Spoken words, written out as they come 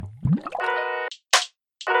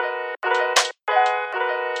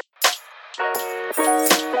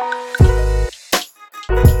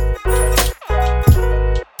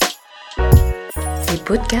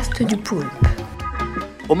podcast du Poulpe.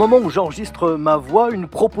 Au moment où j'enregistre ma voix, une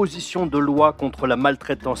proposition de loi contre la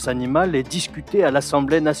maltraitance animale est discutée à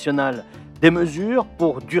l'Assemblée nationale. Des mesures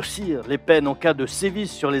pour durcir les peines en cas de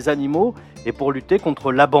sévices sur les animaux et pour lutter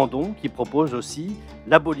contre l'abandon, qui propose aussi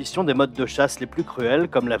l'abolition des modes de chasse les plus cruels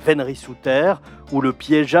comme la vénerie sous terre ou le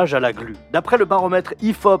piégeage à la glu. D'après le baromètre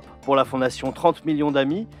IFOP pour la fondation 30 millions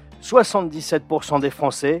d'amis, 77% des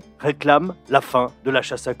Français réclament la fin de la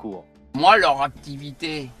chasse à courre. Moi, leur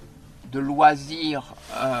activité de loisir,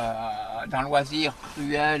 d'un loisir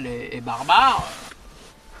cruel et barbare,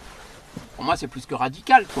 pour moi, c'est plus que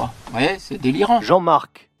radical, quoi. Vous voyez, c'est délirant.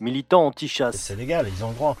 Jean-Marc, militant anti-chasse. C'est légal, ils ont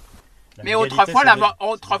le droit. Mais autrefois,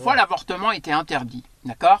 l'avortement était interdit,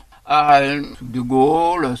 d'accord ? Sous De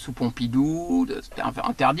Gaulle, sous Pompidou, c'était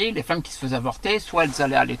interdit. Les femmes qui se faisaient avorter, soit elles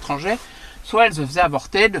allaient à l'étranger, soit elles se faisaient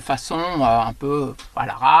avorter de façon un peu à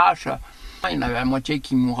l'arrache. Il y en avait la moitié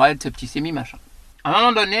qui mouraient de septicémie, machin. À un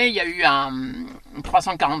moment donné, il y a eu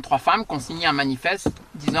 343 femmes qui ont signé un manifeste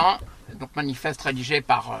disant, donc manifeste rédigé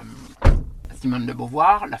par Simone de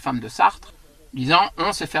Beauvoir, la femme de Sartre, disant «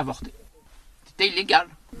 on s'est fait avorter ». C'était illégal.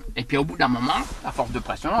 Et puis au bout d'un moment, à force de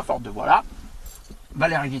pression, à force de voilà,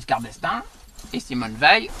 Valéry Giscard d'Estaing et Simone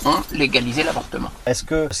Veil ont légalisé l'avortement. Est-ce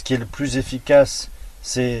que ce qui est le plus efficace,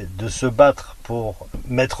 c'est de se battre pour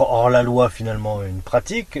mettre hors la loi finalement une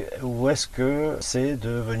pratique, ou est-ce que c'est de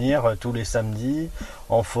venir tous les samedis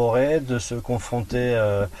en forêt, de se confronter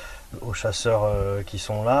aux chasseurs qui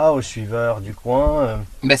sont là, aux suiveurs du coin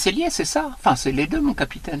Ben c'est lié, c'est ça. Enfin, c'est les deux, mon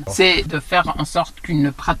capitaine. C'est de faire en sorte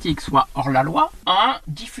qu'une pratique soit hors la loi en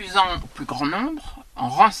diffusant au plus grand nombre, en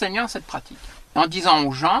renseignant cette pratique. En disant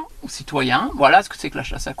aux gens, aux citoyens, voilà ce que c'est que la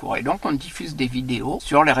chasse à courre. Et donc, on diffuse des vidéos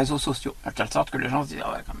sur les réseaux sociaux. De telle sorte que les gens se disent,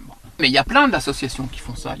 ah ouais, quand même bon. Mais il y a plein d'associations qui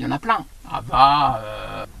font ça. Il y en a plein.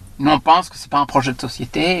 Nous, on pense que c'est pas un projet de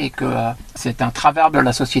société et que c'est un travers de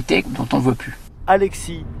la société dont on veut plus.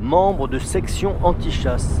 Alexis, membre de section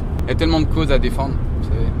anti-chasse. Il y a tellement de causes à défendre, vous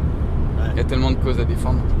savez. Il y a tellement de causes à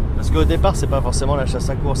défendre. Parce qu'au départ, c'est pas forcément la chasse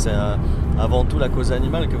à courre, c'est avant tout la cause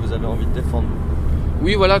animale que vous avez envie de défendre.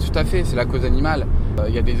 Oui, voilà, tout à fait, c'est la cause animale.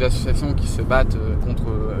 Il y a des associations qui se battent contre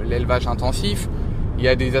l'élevage intensif. Il y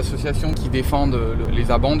a des associations qui défendent les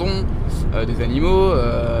abandons des animaux.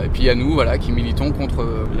 Et puis il y a nous, voilà, qui militons contre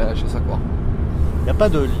la chasse à courre. Il n'y a pas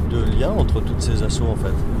de lien entre toutes ces assos en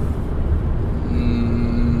fait.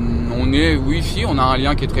 On a un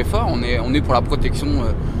lien qui est très fort. On est pour la protection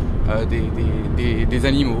des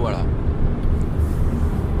animaux, voilà.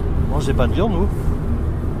 Vous mangez pas de viande, vous ?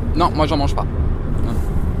 Non, moi j'en mange pas.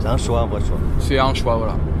 C'est un choix, un vrai choix. C'est un choix,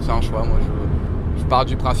 voilà. C'est un choix. Moi, je pars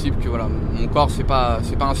du principe que voilà, mon corps c'est pas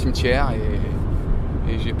un cimetière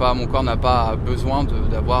et mon corps n'a pas besoin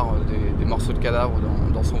d'avoir des morceaux de cadavre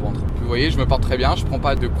dans son ventre. Puis, vous voyez, je me porte très bien. Je prends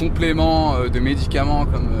pas de compléments, de médicaments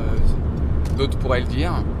comme d'autres pourraient le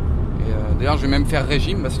dire. Et d'ailleurs, je vais même faire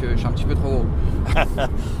régime parce que je suis un petit peu trop gros.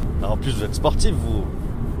 En plus, vous êtes sportif, vous,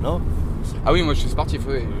 non ? Ah oui, moi je suis sportif.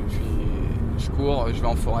 Oui. Je cours, je vais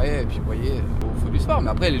en forêt, et puis vous voyez, il faut du sport.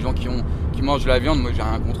 Mais après, les gens qui mangent de la viande, moi j'ai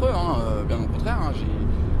rien contre eux, bien au contraire.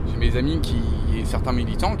 J'ai mes amis et certains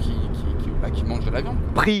militants qui mangent de la viande.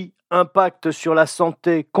 Prix, impact sur la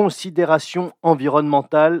santé, considération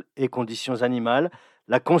environnementale et conditions animales.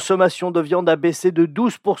 La consommation de viande a baissé de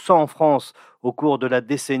 12% en France au cours de la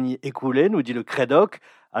décennie écoulée, nous dit le Crédoc.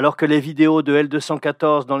 Alors que les vidéos de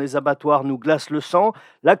L214 dans les abattoirs nous glacent le sang,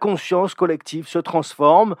 la conscience collective se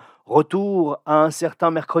transforme. Retour à un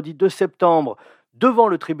certain mercredi 2 septembre devant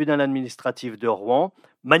le tribunal administratif de Rouen.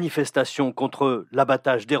 Manifestation contre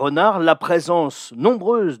l'abattage des renards. La présence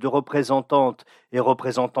nombreuse de représentantes et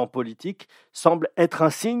représentants politiques semble être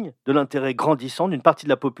un signe de l'intérêt grandissant d'une partie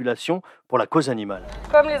de la population pour la cause animale.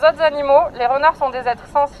 Comme les autres animaux, les renards sont des êtres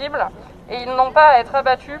sensibles et ils n'ont pas à être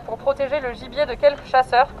abattus pour protéger le gibier de quelques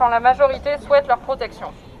chasseurs quand la majorité souhaite leur protection.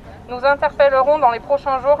 Nous interpellerons dans les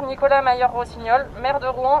prochains jours Nicolas Mayer-Rossignol, maire de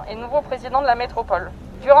Rouen et nouveau président de la métropole.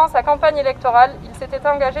 Durant sa campagne électorale, il s'était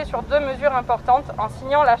engagé sur 2 mesures importantes en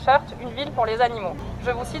signant la charte « Une ville pour les animaux ».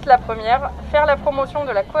 Je vous cite la première, faire la promotion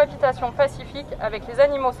de la cohabitation pacifique avec les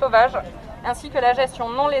animaux sauvages, ainsi que la gestion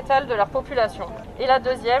non létale de leur population. Et la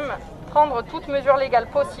deuxième, prendre toute mesure légale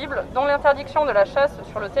possible, dont l'interdiction de la chasse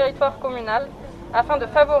sur le territoire communal, afin de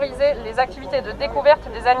favoriser les activités de découverte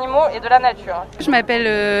des animaux et de la nature. Je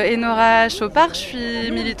m'appelle Enora Chopard, je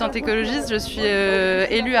suis militante écologiste, je suis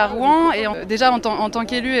élue à Rouen et déjà en tant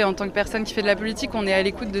qu'élue et en tant que personne qui fait de la politique, on est à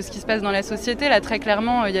l'écoute de ce qui se passe dans la société. Là très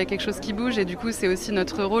clairement il y a quelque chose qui bouge et du coup c'est aussi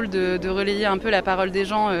notre rôle de relayer un peu la parole des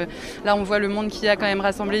gens. Là on voit le monde qu'il y a quand même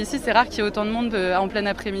rassemblé ici, c'est rare qu'il y ait autant de monde en plein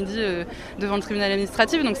après-midi devant le tribunal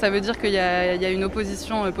administratif, donc ça veut dire qu'il y a une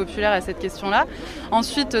opposition populaire à cette question-là.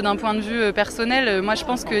 Ensuite d'un point de vue personnel, moi je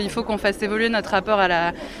pense qu'il faut qu'on fasse évoluer notre rapport à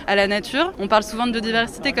la nature. On parle souvent de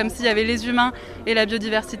biodiversité comme s'il y avait les humains et la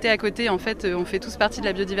biodiversité à côté. En fait, on fait tous partie de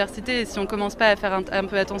la biodiversité et si on ne commence pas à faire un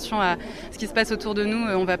peu attention à ce qui se passe autour de nous,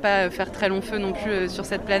 on ne va pas faire très long feu non plus sur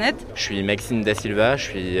cette planète. Je suis Maxime Da Silva, je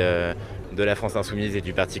suis de la France Insoumise et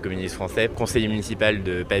du Parti communiste français, conseiller municipal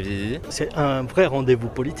de Pavilly. C'est un vrai rendez-vous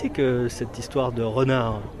politique, cette histoire de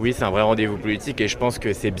renard. Oui, c'est un vrai rendez-vous politique et je pense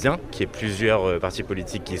que c'est bien qu'il y ait plusieurs partis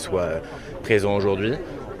politiques qui soient présents aujourd'hui.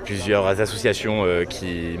 Plusieurs associations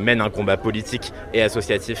qui mènent un combat politique et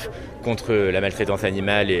associatif contre la maltraitance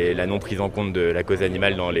animale et la non prise en compte de la cause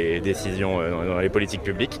animale dans les décisions, dans les politiques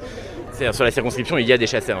publiques. C'est-à-dire sur la circonscription, il y a des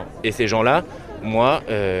chasseurs. Et ces gens-là, moi,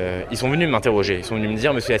 ils sont venus m'interroger. Ils sont venus me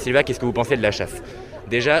dire, Monsieur Da Silva, qu'est-ce que vous pensez de la chasse ?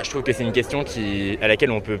 Déjà, je trouve que c'est une question à laquelle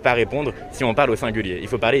on ne peut pas répondre si on parle au singulier. Il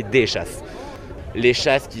faut parler des chasses. Les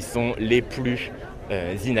chasses qui sont les plus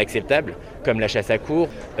inacceptables, comme la chasse à courre,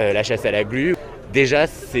 la chasse à la glu. Déjà,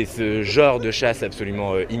 c'est ce genre de chasse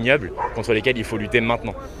absolument ignoble contre lesquels il faut lutter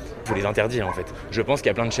maintenant. Il faut les interdire en fait. Je pense qu'il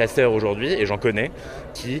y a plein de chasseurs aujourd'hui, et j'en connais,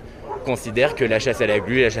 qui considèrent que la chasse à la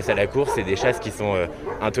glu et la chasse à la course, c'est des chasses qui sont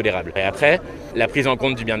intolérables. Et après, la prise en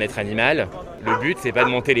compte du bien-être animal, le but, c'est pas de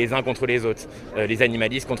monter les uns contre les autres, les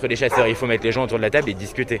animalistes contre les chasseurs. Il faut mettre les gens autour de la table et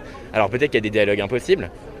discuter. Alors peut-être qu'il y a des dialogues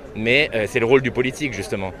impossibles, mais c'est le rôle du politique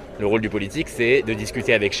justement. Le rôle du politique, c'est de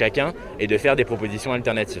discuter avec chacun et de faire des propositions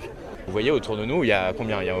alternatives. Vous voyez, autour de nous, il y a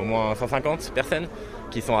combien ? Il y a au moins 150 personnes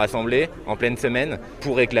qui sont rassemblées en pleine semaine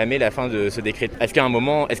pour réclamer la fin de ce décret. Est-ce qu'à un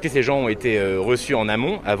moment, est-ce que ces gens ont été reçus en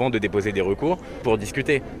amont avant de déposer des recours pour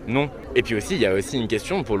discuter ? Non. Et puis aussi, il y a aussi une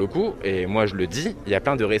question pour le coup, et moi je le dis, il y a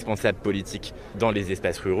plein de responsables politiques dans les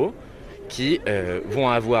espaces ruraux qui vont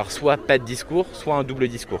avoir soit pas de discours, soit un double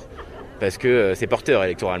discours. Parce que c'est porteur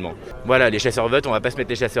électoralement. Voilà, les chasseurs votent, on va pas se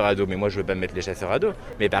mettre les chasseurs à dos, mais moi je veux pas me mettre les chasseurs à dos.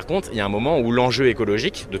 Mais par contre, il y a un moment où l'enjeu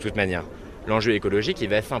écologique, de toute manière, l'enjeu écologique, il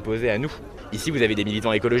va s'imposer à nous. Ici, vous avez des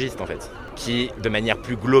militants écologistes en fait, qui, de manière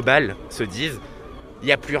plus globale, se disent il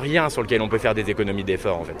n'y a plus rien sur lequel on peut faire des économies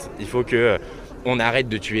d'efforts en fait. Il faut qu'on arrête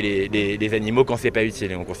de tuer les animaux quand c'est pas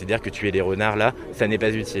utile. Et on considère que tuer les renards là, ça n'est pas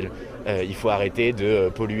utile. Il faut arrêter de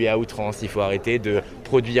polluer à outrance, il faut arrêter de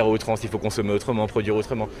produire à outrance, il faut consommer autrement, produire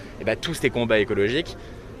autrement. Et bien tous ces combats écologiques,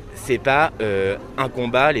 c'est pas un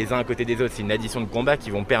combat les uns à côté des autres, c'est une addition de combats qui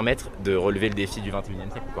vont permettre de relever le défi du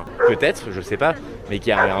 21e siècle. Quoi. Peut-être, je sais pas, mais qu'il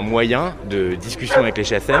y a un moyen de discussion avec les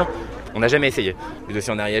chasseurs. On n'a jamais essayé. Le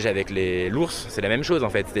dossier en Ariège avec l'ours, c'est la même chose en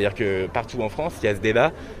fait. C'est-à-dire que partout en France, il y a ce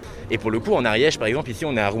débat. Et pour le coup, en Ariège, par exemple, ici,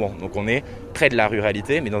 on est à Rouen. Donc on est près de la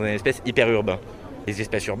ruralité, mais dans un espèce hyper urbain. Les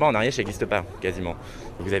espaces urbains en Ariège, ça n'existe pas, quasiment.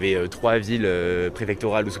 Vous avez 3 villes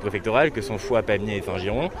préfectorales ou sous-préfectorales, que sont Foix, Pamiers et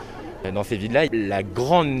Saint-Giron. Dans ces villes-là,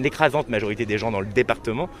 l'écrasante majorité des gens dans le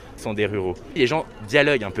département sont des ruraux. Les gens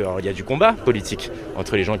dialoguent un peu. Alors, il y a du combat politique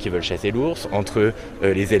entre les gens qui veulent chasser l'ours, entre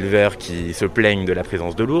les éleveurs qui se plaignent de la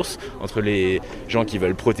présence de l'ours, entre les gens qui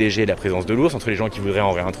veulent protéger la présence de l'ours, entre les gens qui voudraient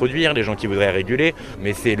en réintroduire, les gens qui voudraient réguler.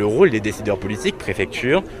 Mais c'est le rôle des décideurs politiques,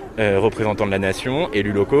 préfectures, représentants de la nation,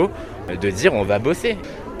 élus locaux, de dire on va bosser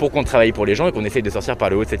pour qu'on travaille pour les gens et qu'on essaye de sortir par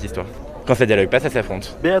le haut de cette histoire. Quand ça dialogue pas, ça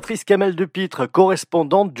s'affronte. Béatrice Kamel-Dupitre,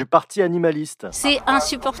 correspondante du Parti animaliste. C'est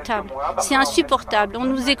insupportable. C'est insupportable. On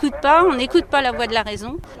ne nous écoute pas, on n'écoute pas la voix de la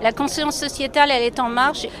raison. La conscience sociétale, elle est en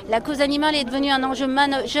marche. La cause animale est devenue un enjeu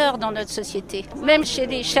majeur dans notre société. Même chez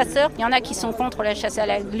les chasseurs, il y en a qui sont contre la chasse à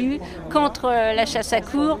la glu, contre la chasse à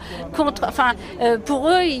courre, pour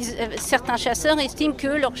eux, certains chasseurs estiment que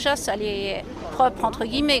leur chasse, elle est propre, entre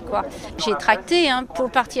guillemets, quoi. J'ai tracté pour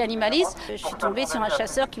le Parti animaliste. Je suis tombée sur un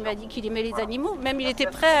chasseur qui m'a dit qu'il aimait les animaux. Même il était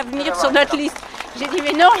prêt à venir sur notre liste. J'ai dit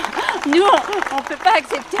mais non, nous on ne peut pas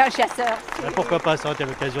accepter un chasseur. Pourquoi pas, ça aurait été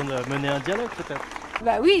l'occasion de mener un dialogue peut-être.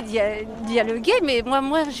 Bah oui, dialoguer, mais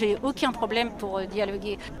moi j'ai aucun problème pour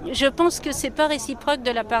dialoguer. Je pense que c'est pas réciproque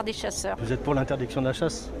de la part des chasseurs. Vous êtes pour l'interdiction de la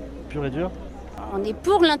chasse, pure et dure ? On est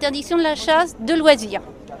pour l'interdiction de la chasse de loisirs.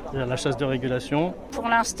 C'est-à-dire la chasse de régulation. Pour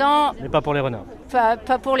l'instant. Mais pas pour les renards. Pas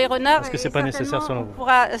pour les renards. Parce que c'est pas nécessaire selon vous. On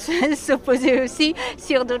pourra s'opposer aussi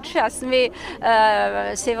sur d'autres chasses. Mais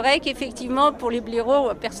c'est vrai qu'effectivement, pour les blaireaux,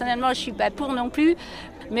 personnellement, je suis pas pour non plus.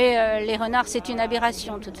 Mais les renards, c'est une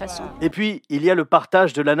aberration de toute façon. Et puis, il y a le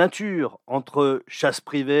partage de la nature entre chasse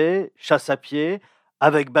privée, chasse à pied,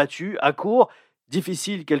 avec battu, à court.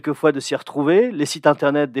 Difficile quelquefois de s'y retrouver. Les sites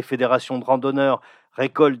internet des fédérations de randonneurs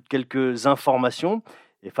récoltent quelques informations.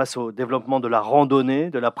 Et face au développement de la randonnée,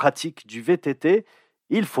 de la pratique du VTT,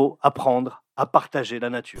 il faut apprendre à partager la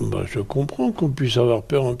nature. Je comprends qu'on puisse avoir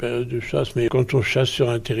peur en période de chasse, mais quand on chasse sur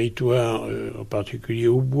un territoire, en particulier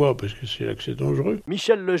au bois, parce que c'est là que c'est dangereux.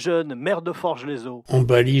 Michel Lejeune, maire de Forges-les-Eaux. On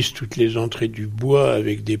balise toutes les entrées du bois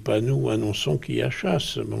avec des panneaux annonçant qu'il y a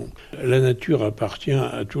chasse. Bon, la nature appartient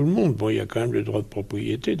à tout le monde. Bon, il y a quand même le droit de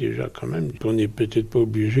propriété déjà quand même. On n'est peut-être pas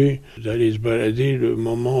obligé d'aller se balader le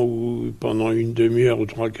moment où pendant une demi-heure ou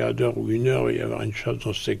 3/4 d'heure ou 1 heure il va y avoir une chasse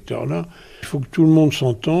dans ce secteur-là. Il faut que tout le monde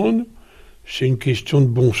s'entende. C'est une question de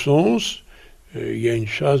bon sens. Il y a une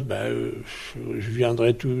chasse, je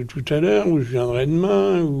viendrai tout à l'heure ou je viendrai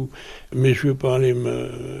demain, mais je ne vais pas aller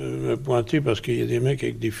me pointer parce qu'il y a des mecs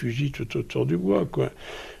avec des fusils tout autour du bois, quoi.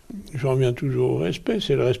 J'en reviens toujours au respect,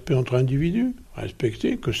 c'est le respect entre individus.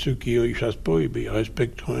 Respecter que ceux qui ne chassent pas, ils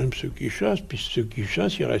respectent quand même ceux qui chassent, puis ceux qui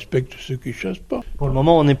chassent, ils respectent ceux qui ne chassent pas. Pour le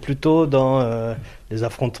moment, on est plutôt dans les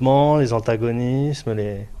affrontements, les antagonismes,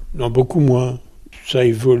 Non, beaucoup moins. Ça a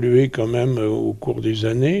évolué quand même au cours des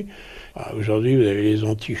années. Aujourd'hui, vous avez les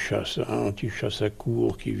anti-chasses, anti-chasse à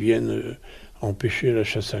court qui viennent empêcher la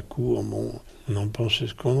chasse à court. Bon, on en pense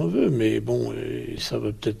ce qu'on en veut, mais bon, ça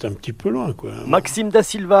va peut-être un petit peu loin, quoi. Maxime Da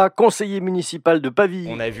Silva, conseiller municipal de Pavie.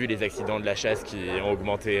 On a vu les accidents de la chasse qui ont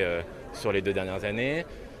augmenté sur les 2 dernières années.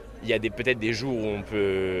 Il y a peut-être des jours où on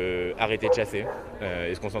peut arrêter de chasser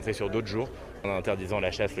et se concentrer sur d'autres jours, en interdisant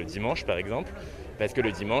la chasse le dimanche par exemple, parce que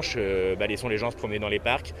le dimanche, laissons les gens se promener dans les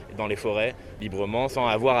parcs, dans les forêts, librement, sans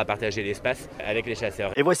avoir à partager l'espace avec les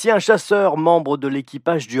chasseurs. Et voici un chasseur, membre de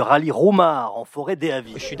l'équipage du rallye Roumard en forêt des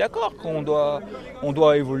Avis. Je suis d'accord qu'on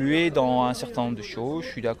doit évoluer dans un certain nombre de choses.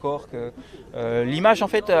 Je suis d'accord que l'image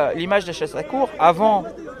de la chasse à court, avant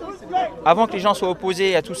que les gens soient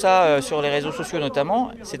opposés à tout ça sur les réseaux sociaux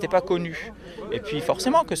notamment, c'était pas connu. Et puis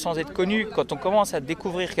forcément que sans être connu, quand on commence à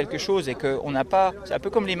découvrir quelque chose et qu'on n'a pas, c'est un peu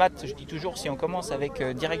comme les maths, je dis toujours, si on commence avec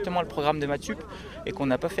directement le programme de maths sup et qu'on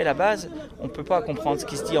n'a pas fait la base, on ne peut pas comprendre ce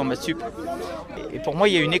qui se dit en maths sup. Et pour moi,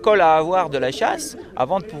 il y a une école à avoir de la chasse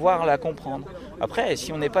avant de pouvoir la comprendre. Après,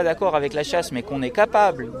 si on n'est pas d'accord avec la chasse, mais qu'on est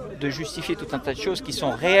capable de justifier tout un tas de choses qui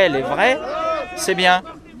sont réelles et vraies, c'est bien.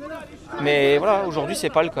 Mais voilà, aujourd'hui, c'est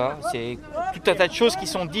pas le cas. C'est tout un tas de choses qui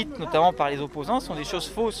sont dites, notamment par les opposants, sont des choses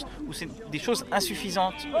fausses ou c'est des choses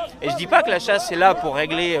insuffisantes. Et je dis pas que la chasse est là pour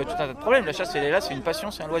régler tout un tas de problèmes. La chasse, elle est là, c'est une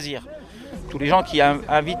passion, c'est un loisir. Tous les gens qui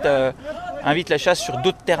invitent la chasse sur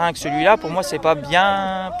d'autres terrains que celui-là, pour moi, c'est pas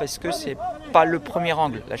bien parce que c'est pas le premier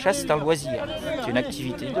angle. La chasse, c'est un loisir. C'est une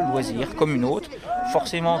activité de loisir comme une autre.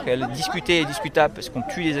 Forcément qu'elle est discutable parce qu'on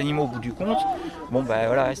tue les animaux au bout du compte. Bon,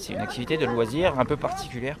 voilà, c'est une activité de loisir un peu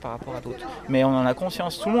particulière par rapport à d'autres. Mais on en a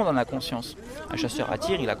conscience, tout le monde en a conscience. Un chasseur à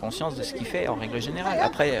tir, il a conscience de ce qu'il fait en règle générale.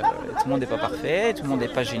 Après, tout le monde n'est pas parfait, tout le monde n'est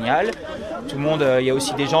pas génial. Tout le monde, il y a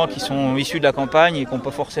aussi des gens qui sont issus de la campagne et qui n'ont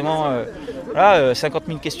pas forcément 50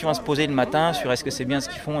 000 questions à se poser le matin sur est-ce que c'est bien ce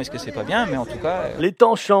qu'ils font, est-ce que c'est pas bien, mais en tout cas... Les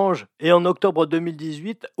temps changent et en octobre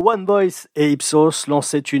 2018, One Voice et Ipsos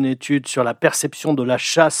lançaient une étude sur la perception de la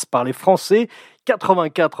chasse par les Français.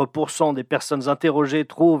 84% des personnes interrogées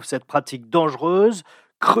trouvent cette pratique dangereuse,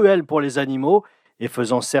 cruelle pour les animaux et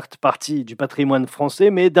faisant certes partie du patrimoine français,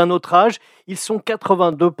 mais d'un autre âge, ils sont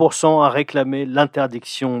 82% à réclamer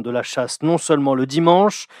l'interdiction de la chasse non seulement le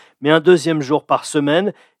dimanche, mais un 2e jour par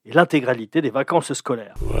semaine et l'intégralité des vacances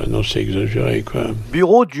scolaires. Ouais, non, c'est exagéré, quoi.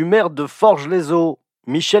 Bureau du maire de Forges-les-Eaux,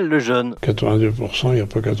 Michel Lejeune. 82%, il n'y a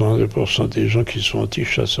pas 82% des gens qui sont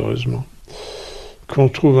anti-chasse, heureusement. Qu'on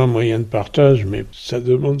trouve un moyen de partage, mais ça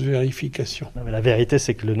demande vérification. Non, mais la vérité,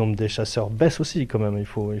 c'est que le nombre des chasseurs baisse aussi, quand même. Il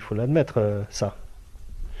faut l'admettre, ça.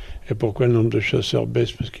 Et pourquoi le nombre de chasseurs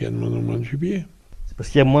baisse? Parce qu'il y a de moins en moins de gibier. C'est parce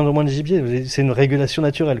qu'il y a moins en moins de gibier. C'est une régulation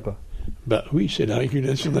naturelle, quoi. Bah oui, c'est la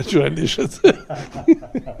régulation naturelle des chasseurs.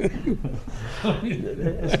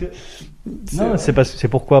 Non, c'est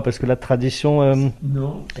pourquoi? Parce que la tradition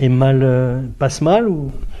passe mal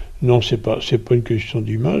ou... Non, c'est pas une question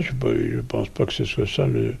d'image. Je pense pas que ce soit ça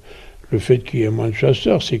le fait qu'il y ait moins de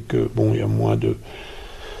chasseurs, c'est que bon, il y a moins de...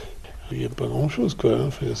 Il n'y a pas grand-chose,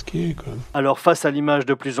 quoi, faut ce qui est, quoi. Alors, face à l'image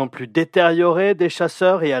de plus en plus détériorée des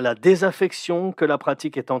chasseurs et à la désaffection que la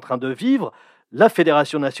pratique est en train de vivre, la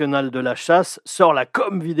Fédération nationale de la chasse sort la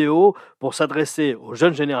vidéo pour s'adresser aux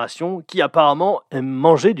jeunes générations qui apparemment aiment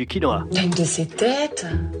manger du quinoa. T'as une de ces têtes?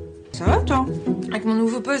 Ça va, toi? Avec mon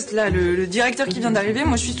nouveau poste, là, le directeur qui vient d'arriver,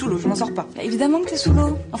 moi je suis sous l'eau, je m'en sors pas. Évidemment que t'es sous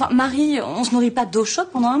l'eau. Enfin, Marie, on se nourrit pas d'eau chaude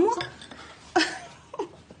pendant un mois.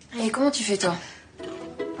 Et comment tu fais, toi?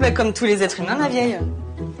 Bah, comme tous les êtres humains, ma vieille.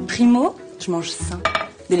 Primo, je mange sain.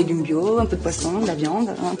 Des légumes bio, un peu de poisson, de la viande,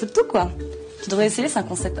 un peu de tout, quoi. Tu devrais essayer, c'est un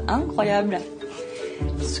concept incroyable.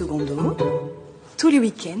 Secondo, tous les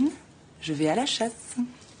week-ends, je vais à la chasse.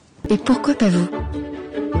 Et pourquoi pas vous?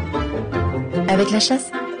 Avec la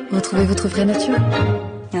chasse, retrouvez votre vraie nature.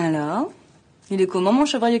 Alors, il est comment, mon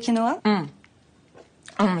chevreuil au quinoa? Ah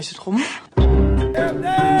non, mais c'est trop bon.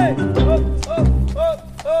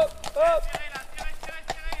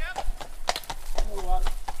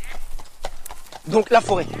 Donc la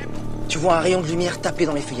forêt. Tu vois un rayon de lumière taper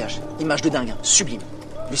dans les feuillages. Image de dingue, hein. Sublime.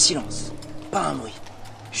 Le silence. Pas un bruit.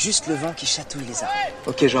 Juste le vent qui chatouille les arbres.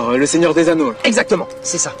 Ok, genre le Seigneur des Anneaux. Exactement,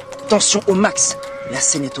 c'est ça. Tension au max. La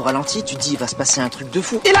scène est au ralenti, tu te dis il va se passer un truc de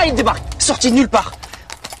fou. Et là il débarque, sorti de nulle part.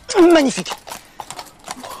 Magnifique.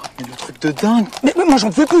 Mais le truc de dingue. Mais moi j'en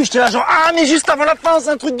pouvais plus, j'étais là genre ah mais juste avant la fin, c'est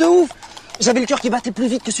un truc de ouf. J'avais le cœur qui battait plus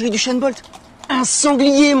vite que celui du Usain Bolt. Un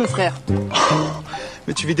sanglier mon frère.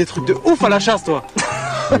 Mais tu vis des trucs de ouf à la chasse toi.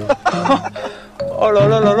 Oh là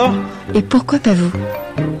là là là. Et pourquoi pas vous?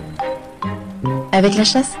 Avec la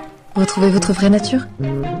chasse, retrouvez votre vraie nature.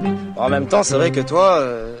 En même temps, c'est vrai que toi,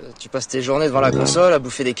 tu passes tes journées devant la console à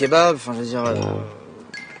bouffer des kebabs. Enfin, je veux dire,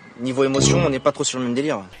 niveau émotion, on n'est pas trop sur le même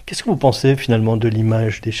délire. Qu'est-ce que vous pensez finalement de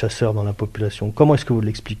l'image des chasseurs dans la population? Comment est-ce que vous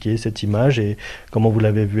l'expliquez, cette image, et comment vous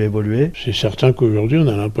l'avez vu évoluer? C'est certain qu'aujourd'hui, on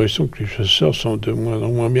a l'impression que les chasseurs sont de moins en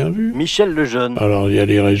moins bien vus. Michel Lejeune. Alors, il y a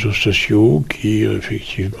les réseaux sociaux qui,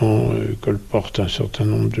 effectivement, colportent un certain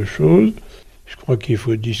nombre de choses. Je crois qu'il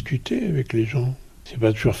faut discuter avec les gens. C'est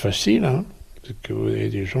pas toujours facile, hein, parce que vous avez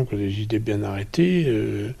des gens qui ont des idées bien arrêtées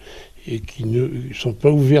et qui ne sont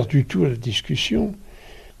pas ouverts du tout à la discussion.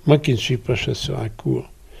 Moi qui ne suis pas chasseur à courre,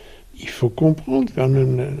 il faut comprendre quand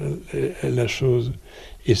même la chose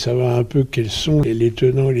et savoir un peu quels sont les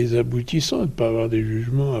tenants et les aboutissants, de ne pas avoir des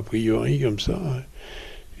jugements a priori comme ça.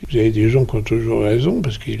 Vous avez des gens qui ont toujours raison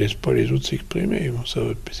parce qu'ils ne laissent pas les autres s'exprimer. Bon, ça,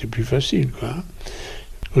 c'est plus facile, quoi.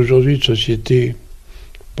 Aujourd'hui, une société,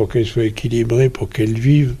 pour qu'elle soit équilibrée, pour qu'elle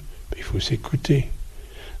vive, il faut s'écouter.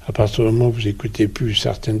 À partir du moment où vous n'écoutez plus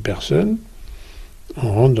certaines personnes,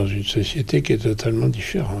 on rentre dans une société qui est totalement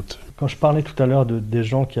différente. Quand je parlais tout à l'heure des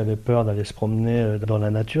gens qui avaient peur d'aller se promener dans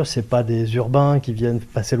la nature, c'est pas des urbains qui viennent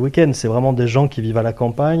passer le week-end, c'est vraiment des gens qui vivent à la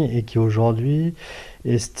campagne et qui aujourd'hui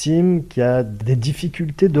estiment qu'il y a des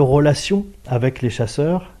difficultés de relation avec les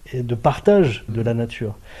chasseurs et de partage de la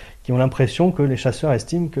nature, qui ont l'impression que les chasseurs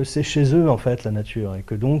estiment que c'est chez eux en fait la nature et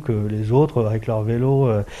que donc les autres avec leur vélo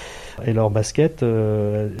et leur basket,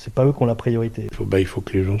 c'est pas eux qui ont la priorité. Il faut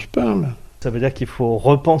que les gens se parlent. Ça veut dire qu'il faut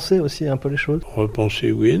repenser aussi un peu les choses?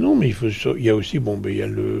 Repenser, oui et non, mais il y a aussi il y a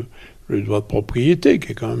le droit de propriété,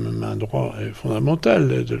 qui est quand même un droit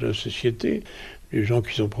fondamental de la société. Les gens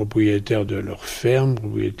qui sont propriétaires de leur ferme,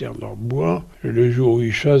 propriétaires de leur bois, le jour où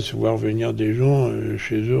ils chassent, voir venir des gens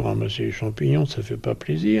chez eux ramasser les champignons, ça fait pas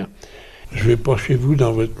plaisir. Je vais pas chez vous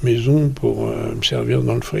dans votre maison pour me servir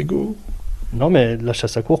dans le frigo. Non, mais la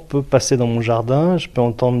chasse à courre peut passer dans mon jardin, je peux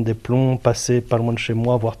entendre des plombs passer pas loin de chez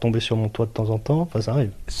moi, voire tomber sur mon toit de temps en temps, enfin ça arrive.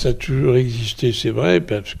 Ça a toujours existé, c'est vrai,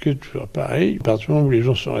 parce que toujours pareil, à partir du moment où les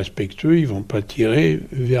gens sont respectueux, ils vont pas tirer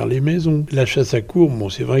vers les maisons. La chasse à courre,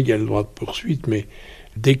 c'est vrai qu'il y a le droit de poursuite, mais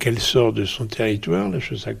dès qu'elle sort de son territoire, la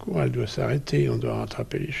chasse à courre, elle doit s'arrêter, on doit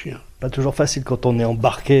rattraper les chiens. Pas toujours facile quand on est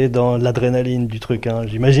embarqué dans l'adrénaline du truc, hein.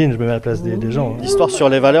 J'imagine, je me mets à la place des gens. L'histoire sur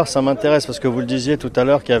les valeurs, ça m'intéresse parce que vous le disiez tout à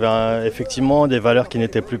l'heure qu'il y avait effectivement des valeurs qui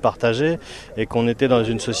n'étaient plus partagées et qu'on était dans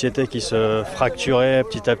une société qui se fracturait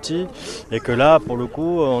petit à petit et que là, pour le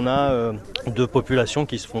coup, on a deux populations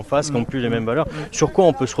qui se font face, qui n'ont plus les mêmes valeurs. Sur quoi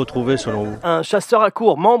on peut se retrouver selon vous? Un chasseur à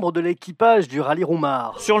courre, membre de l'équipage du rallye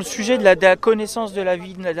Roumard. Sur le sujet de la connaissance de la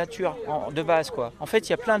vie de la nature, de base, quoi. En fait,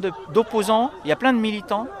 il y a plein d'opposants, il y a plein de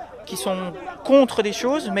militants qui sont contre des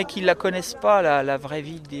choses mais qui ne la connaissent pas, la vraie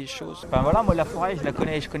vie des choses. Enfin voilà, moi la forêt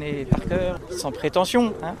je connais par cœur, sans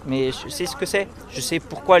prétention, hein, mais je sais ce que c'est. Je sais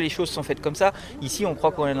pourquoi les choses sont faites comme ça. Ici on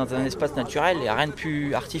croit qu'on est dans un espace naturel, il n'y a rien de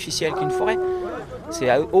plus artificiel qu'une forêt.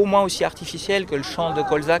 C'est au moins aussi artificiel que le champ de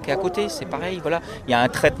colza qui est à côté, c'est pareil, voilà. Il y a un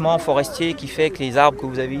traitement forestier qui fait que les arbres que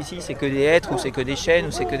vous avez ici, c'est que des hêtres ou c'est que des chênes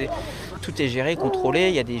ou c'est que des... Tout est géré, contrôlé,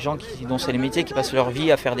 il y a des gens dont c'est le métier qui passent leur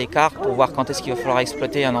vie à faire des cartes pour voir quand est-ce qu'il va falloir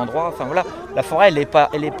exploiter un endroit. Enfin voilà, la forêt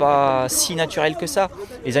elle est pas si naturelle que ça.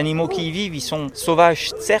 Les animaux qui y vivent, ils sont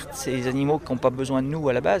sauvages certes, c'est des animaux qui n'ont pas besoin de nous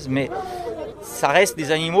à la base, mais ça reste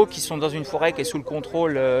des animaux qui sont dans une forêt qui est sous le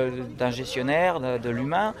contrôle d'un gestionnaire, de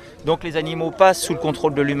l'humain. Donc les animaux passent sous le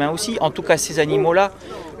contrôle de l'humain aussi, en tout cas ces animaux-là,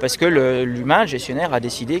 parce que l'humain, le gestionnaire, a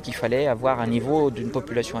décidé qu'il fallait avoir un niveau d'une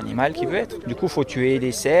population animale qui veut être. Du coup, il faut tuer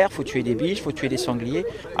des cerfs, il faut tuer des biches, il faut tuer des sangliers.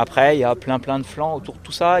 Après, il y a plein de flancs autour de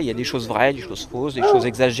tout ça. Il y a des choses vraies, des choses fausses, des choses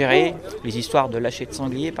exagérées. Les histoires de lâcher de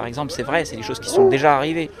sangliers, par exemple, c'est vrai, c'est des choses qui sont déjà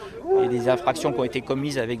arrivées. Il y a des infractions qui ont été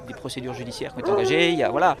commises avec des procédures judiciaires qui ont été engagées,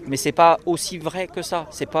 voilà. Mais c'est pas aussi vrai que ça.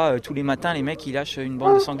 C'est pas tous les matins les mecs qui lâchent une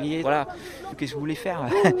bande de sangliers. Voilà. Qu'est-ce que vous voulez faire?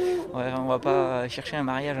 On va pas chercher un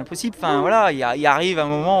mariage impossible. Enfin voilà, il arrive un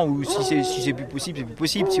moment où si c'est plus possible, c'est plus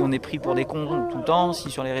possible. Si on est pris pour des cons tout le temps, si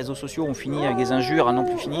sur les réseaux sociaux on finit avec des injures à non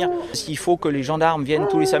plus finir, s'il faut que les gendarmes viennent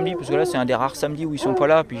tous les samedis, parce que là c'est un des rares samedis où ils sont pas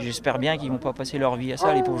là, puis j'espère bien qu'ils vont pas passer leur vie à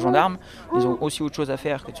ça, les pauvres gendarmes. Ils ont aussi autre chose à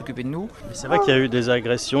faire que de s'occuper de nous. Mais c'est vrai qu'il y a eu des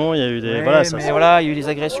agressions, il y a eu des... Ouais, voilà, il y a eu des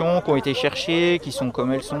agressions qui ont été cherchées, qui sont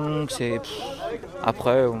comme elles sont.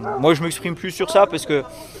 Après, moi je m'exprime plus sur ça parce que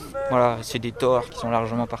voilà, c'est des torts qui sont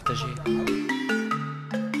largement partagés.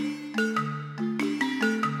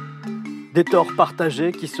 Des torts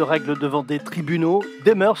partagés qui se règlent devant des tribunaux,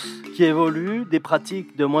 des mœurs qui évoluent, des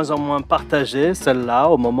pratiques de moins en moins partagées, celles-là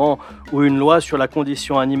au moment où une loi sur la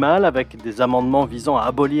condition animale avec des amendements visant à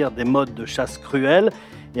abolir des modes de chasse cruels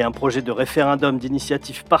et un projet de référendum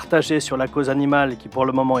d'initiative partagée sur la cause animale qui pour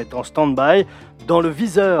le moment est en stand-by, dans le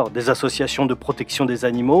viseur des associations de protection des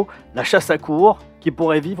animaux, la chasse à courre qui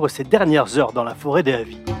pourrait vivre ses dernières heures dans la forêt des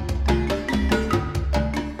Havis.